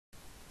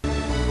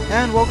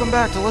And welcome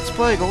back to Let's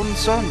Play Golden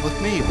Sun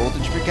with me,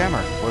 Voltage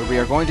McGammar, where we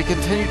are going to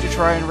continue to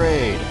try and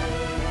raid.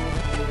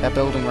 That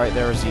building right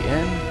there is the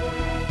inn.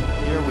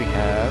 Here we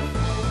have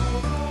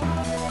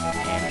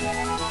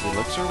an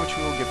elixir, which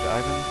we will give to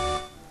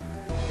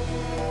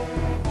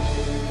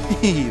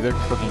Ivan. They're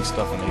cooking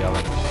stuff in the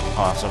oven.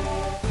 Awesome.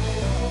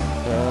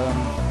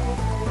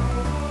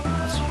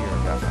 Let's see here.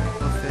 I got my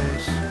cliff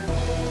face.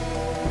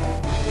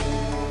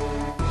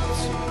 Let's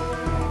see.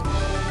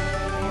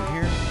 Are you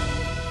here?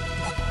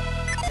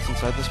 What's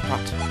inside this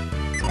pot?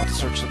 I want to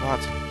search the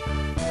pot.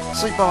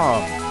 Sleep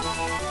bomb!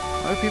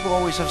 Why do people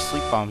always have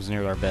sleep bombs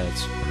near their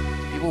beds?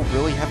 People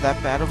really have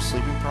that bad of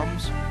sleeping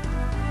problems?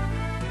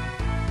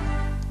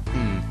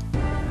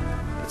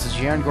 It's a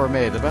Gian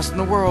Gourmet, the best in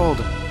the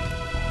world!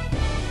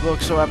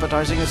 Looks so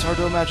appetizing, it's hard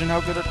to imagine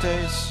how good it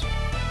tastes.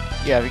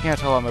 Yeah, if you can't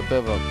tell, I'm a bit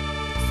of a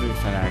food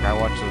fanatic. I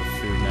watch the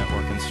Food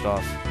Network and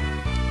stuff.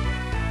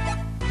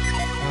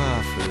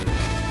 Food.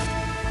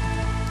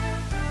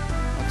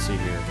 Let's see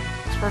here.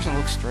 This person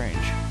looks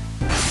strange.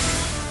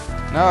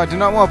 No, I do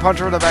not want to punch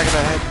her in the back of the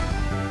head.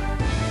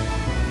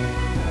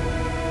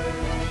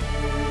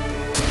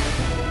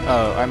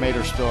 Oh, I made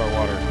her spill her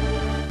water.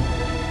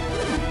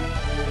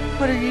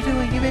 What are you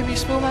doing? You made me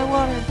spill my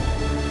water.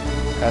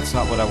 That's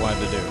not what I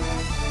wanted to do.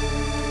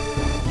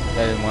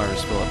 I didn't want her to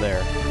spill it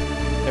there.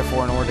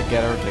 Therefore, in order to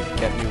get her to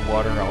get new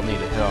water, I'll need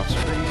to hit off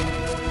screen.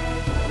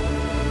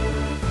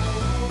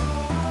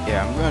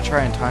 Yeah, I'm going to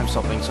try and time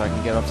something so I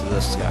can get up to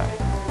this guy.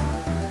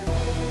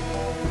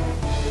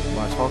 I'm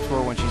going to talk to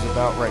her when she's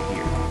about right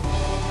here.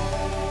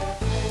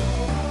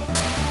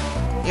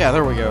 Yeah,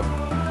 there we go.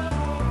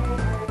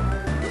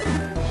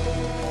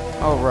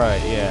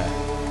 Alright, yeah.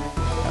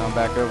 Now I'm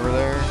back over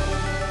there.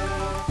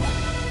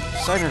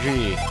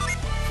 Psynergy!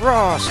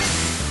 Frost!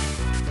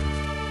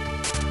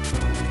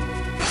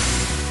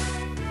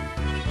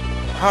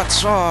 Hot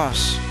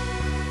sauce!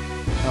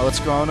 Now let's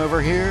go on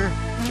over here.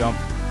 Jump.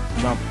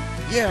 Jump.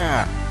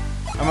 Yeah!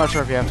 I'm not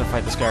sure if you have to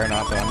fight this guy or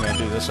not, but I'm gonna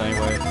do this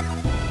anyway.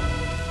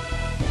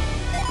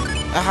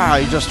 Aha!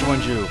 He just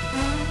joined you!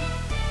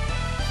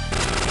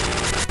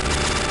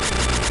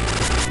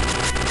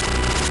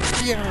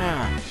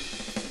 Yeah!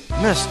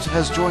 Mist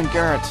has joined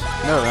Garrett.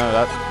 No,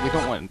 we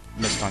don't want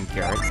Mist on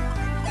Garrett.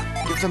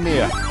 Give to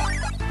Mia.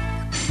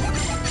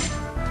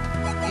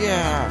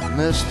 Yeah!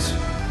 Mist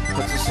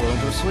puts us slow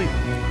into sleep.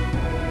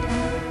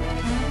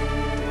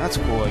 That's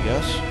cool, I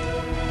guess.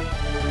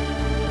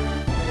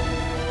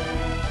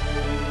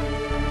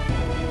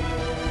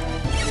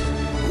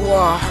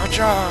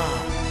 Wah-ha-cha!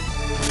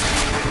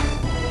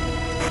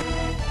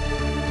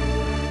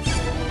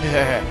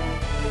 Yeah.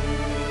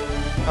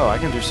 Oh, I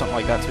can do something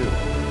like that too.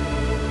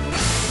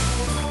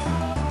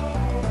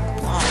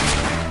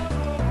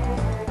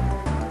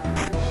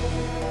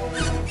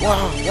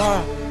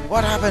 Wow!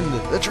 What happened?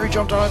 The tree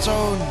jumped on its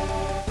own!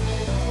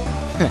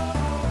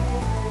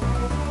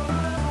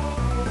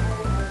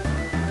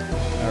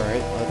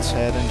 Alright, let's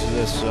head into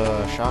this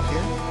shop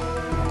here.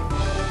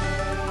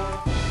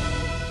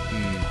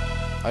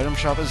 Item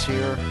shop is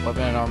here,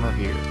 weapon and armor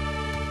here.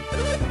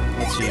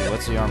 Let's see,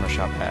 what's the armor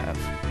shop have?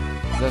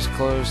 Desk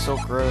clothes,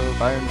 silk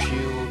robe, iron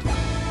shield.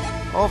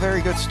 All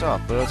very good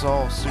stuff, but it's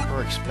all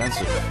super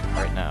expensive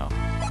right now.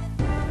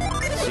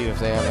 Let's see if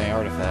they have any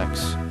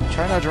artifacts.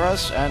 China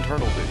dress and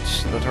turtle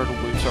boots. The turtle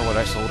boots are what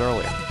I sold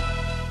earlier.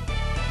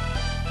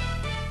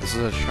 This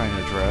is a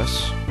China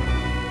dress.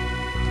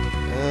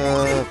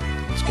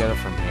 Let's get it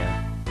from here.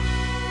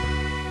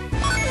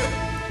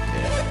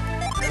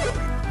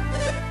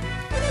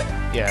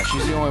 Yeah,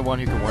 she's the only one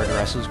who can wear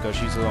dresses because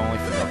she's the only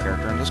female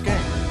character in this game.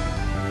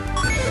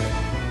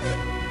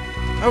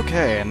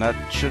 Okay, and that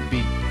should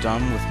be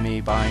done with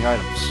me buying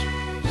items.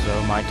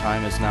 So my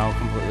time is now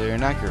completely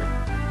inaccurate.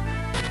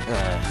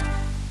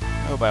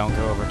 Hope I don't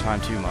go over time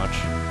too much.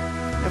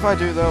 If I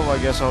do though, I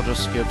guess I'll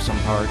just skip some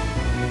part.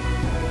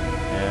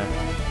 Yeah.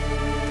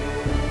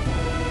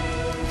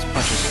 Let's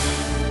punch this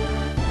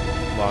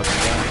log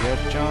down again,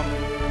 jump.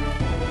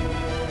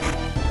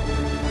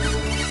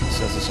 It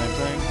says the same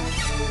thing.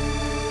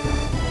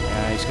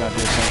 Yeah, he's gonna do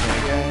the same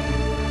thing again.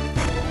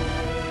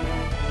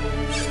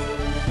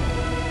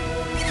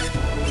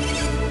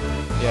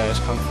 Yeah, his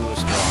kung fu is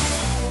strong.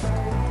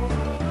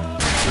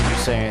 If you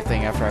say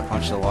anything after I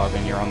punch the log,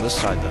 and you're on this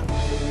side then.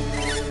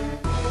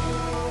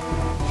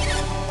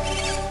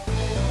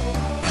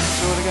 Let's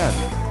do it again.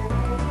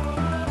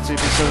 Let's see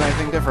if he says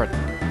anything different.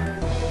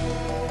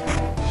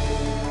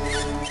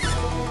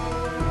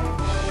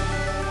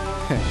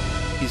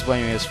 He's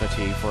blaming his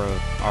fatigue for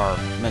our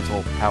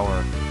mental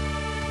power.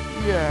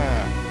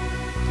 Yeah!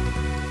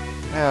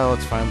 Well,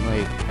 let's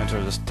finally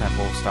enter this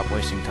temple. Stop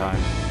wasting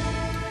time.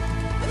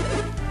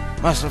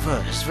 Master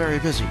Fe is very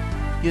busy.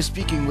 He is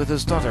speaking with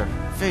his daughter,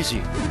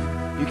 Faisy.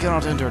 You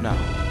cannot enter now.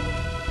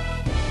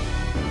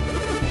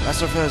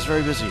 Master Fe is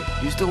very busy.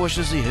 Do you still wish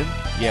to see him?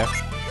 Yeah.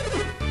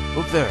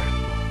 Look there.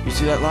 You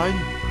see that line?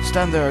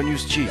 Stand there and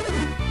use chi.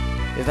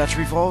 If that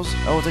tree falls,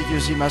 I will take you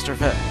to see Master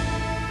Fe.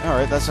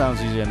 Alright, that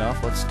sounds easy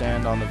enough. Let's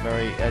stand on the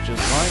very edge of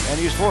the line and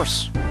use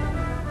force.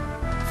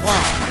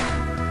 Wow!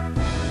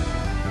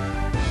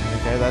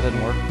 that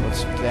didn't work. Let's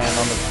stand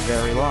on the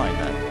very line,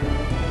 then.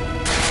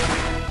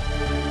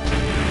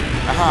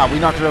 Aha! We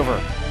knocked it over!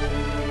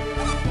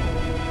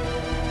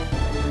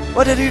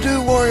 What did you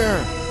do,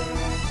 warrior?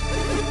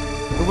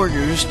 The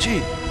warrior used chi.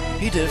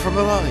 He did it from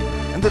the line,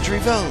 and the tree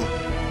fell.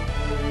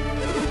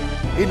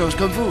 He knows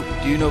Kung Fu.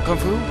 Do you know Kung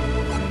Fu?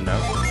 No.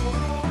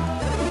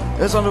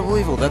 It's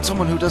unbelievable that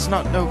someone who does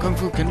not know Kung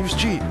Fu can use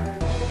chi.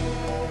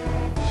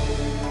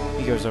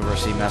 He goes over to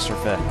see Master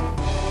Fe.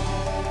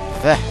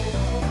 Fe!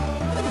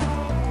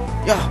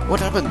 Yeah, what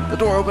happened? The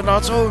door opened on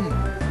its own.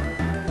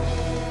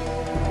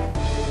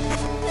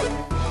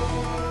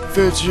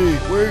 Fitzy,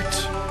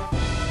 wait!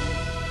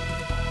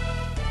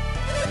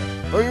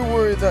 Are you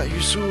worried that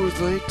Yusu is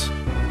late?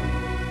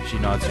 She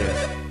nods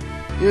yes.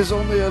 He is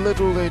only a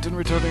little late in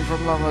returning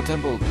from Lama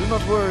Temple. Do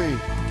not worry.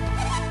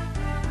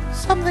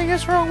 Something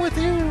is wrong with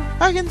you.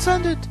 I can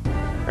send it.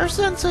 Or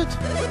sense it.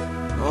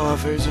 Oh,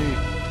 Fitzy.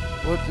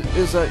 What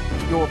is that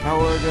your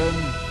power again?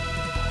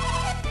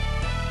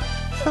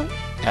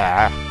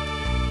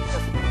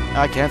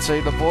 I can't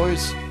say the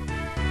boys.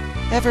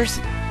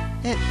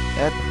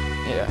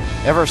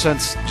 Ever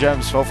since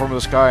gems fell from the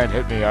sky and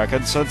hit me, I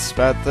can sense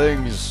bad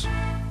things.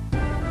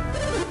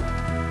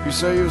 You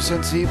say you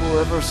sense evil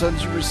ever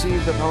since you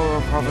received the power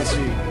of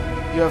prophecy.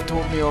 You have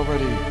told me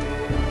already.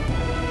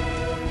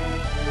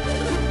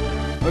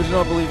 I do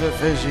not believe it,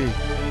 Feiji.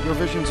 Your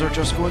visions are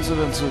just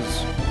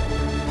coincidences.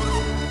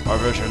 My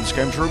visions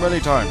came true many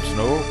times,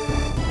 no?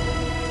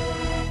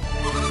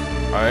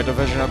 I had a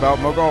vision about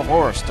Mogul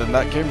Forest, and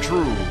that came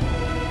true.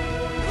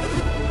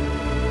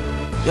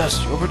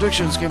 Yes, your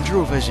predictions came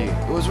true, Feiji.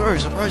 It was very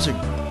surprising.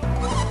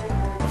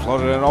 I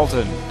floated in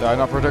Alton. Did I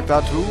not predict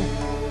that too?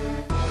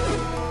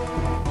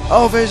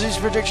 All Feiji's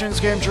predictions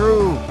came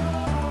true.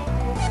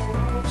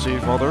 See,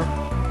 Father?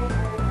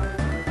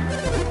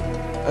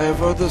 I have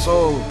heard this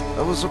all.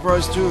 I was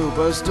surprised too,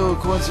 but it's still a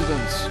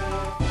coincidence.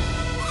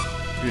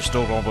 You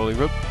still don't believe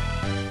it?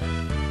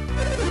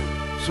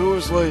 Su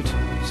is late,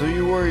 so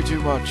you worry too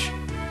much.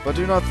 But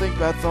do not think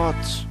bad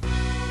thoughts.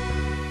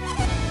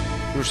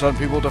 You send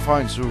people to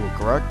find Su,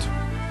 correct?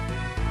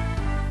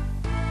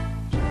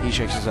 He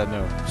shakes his head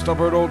no.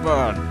 Stubborn old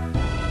man.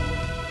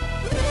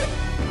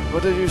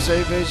 What did you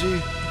say,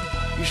 Feiji?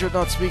 You should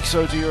not speak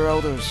so to your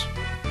elders.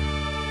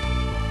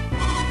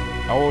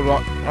 I will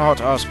not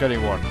ask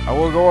anyone. I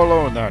will go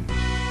alone then.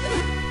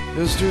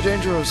 It is too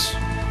dangerous.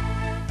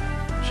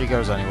 She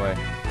goes anyway.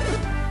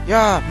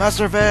 Yeah,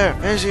 Master Fair,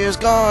 Feiji is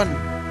gone.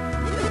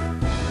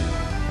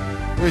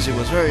 Feiji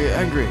was very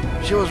angry.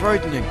 She was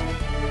frightening.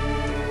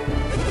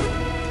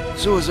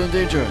 Su is in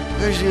danger.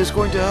 Feiji is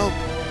going to help.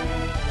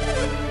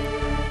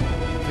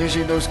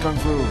 Feiji knows Kung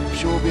Fu.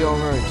 She will be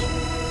alright.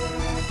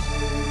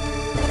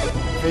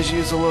 Feiji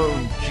is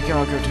alone. She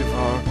cannot go too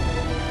far.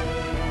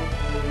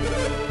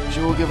 She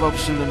will give up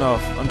soon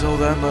enough. Until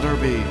then, let her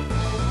be.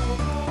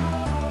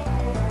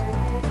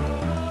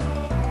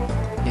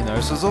 He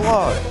knows it's a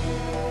lie.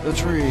 The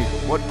tree.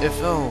 What it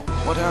fell?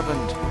 What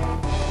happened?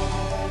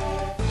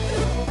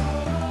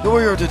 The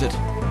warrior did it.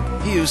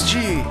 He used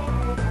chi.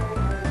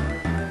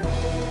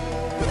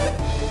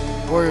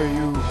 Warrior,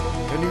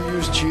 can you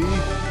use chi?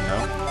 No.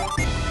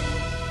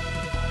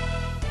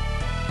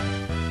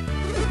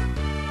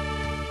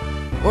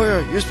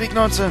 Warrior, you speak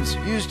nonsense.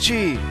 Use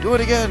chi. Do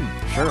it again.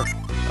 Sure.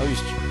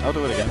 I'll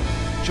do it again.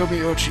 Show me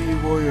your chi,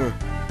 warrior.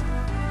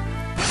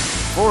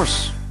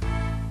 Force.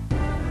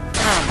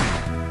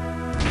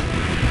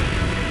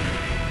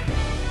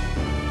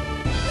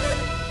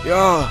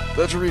 Yeah,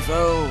 the tree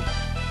fell.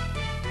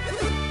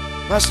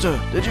 Master,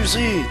 did you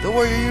see? The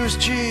warrior used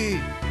chi.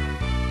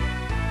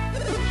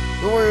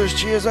 The warrior's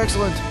chi is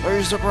excellent. Are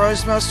you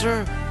surprised,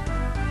 Master?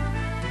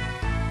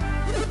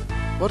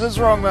 What is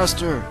wrong,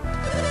 Master?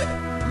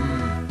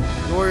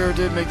 The warrior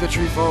did make the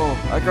tree fall.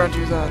 I grant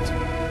you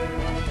that.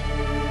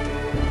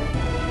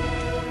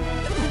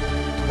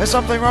 Is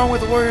something wrong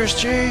with the warrior's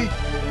chi?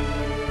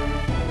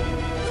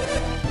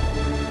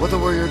 What the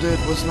warrior did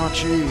was not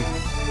chi.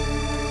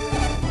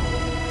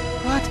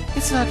 What?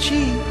 It's not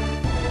chi?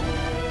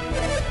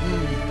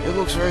 It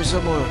looks very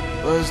similar,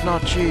 but it's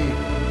not chi.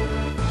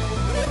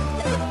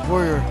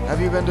 Warrior, have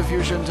you been to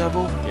Fusion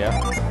Temple? Yeah.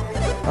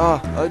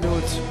 Ah, I knew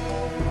it.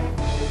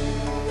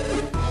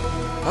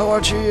 How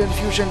are chi and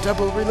Fusion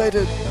Temple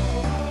related?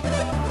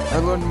 I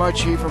learned my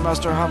chi from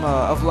Master Hama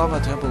of Lama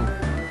Temple.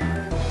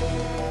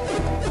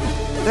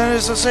 Then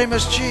it's the same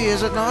as chi,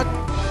 is it not?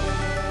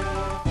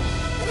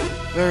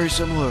 Very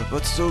similar,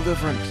 but still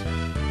different.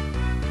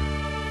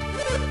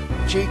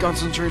 Chi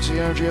concentrates the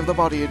energy of the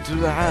body into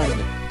the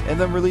hand, and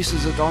then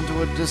releases it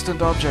onto a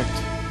distant object.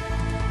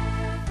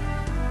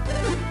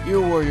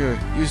 You, warrior,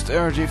 used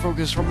energy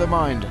focused from the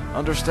mind.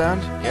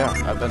 Understand? Yeah,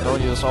 I've been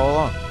telling you this all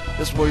along.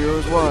 This warrior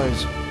is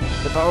wise.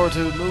 The power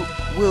to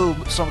will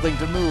something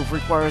to move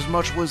requires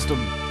much wisdom.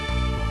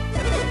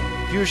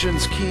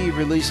 Fusion's ki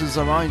releases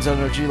the mind's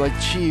energy like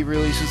chi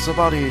releases the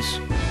body's.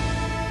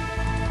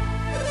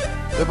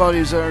 The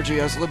body's energy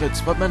has limits,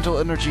 but mental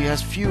energy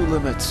has few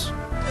limits.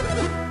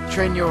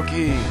 Train your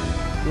ki.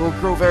 You will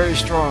grow very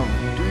strong.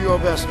 Do your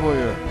best,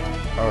 warrior.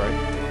 Alright.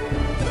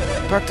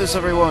 Practice,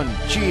 everyone!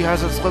 Chi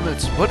has its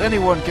limits, but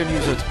anyone can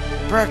use it!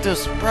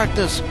 Practice,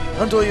 practice,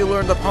 until you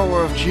learn the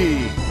power of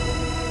Chi!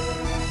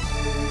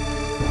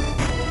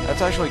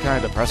 That's actually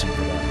kind of depressing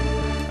for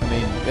them. I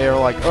mean, they are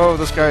like, oh,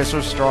 this guy is so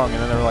strong, and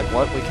then they're like,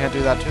 what, we can't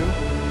do that too?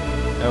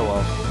 Oh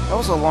well. That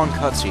was a long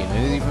cutscene,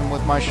 and even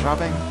with my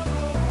shopping,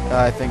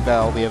 I think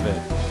that'll be a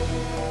bit.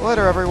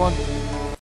 Later, everyone!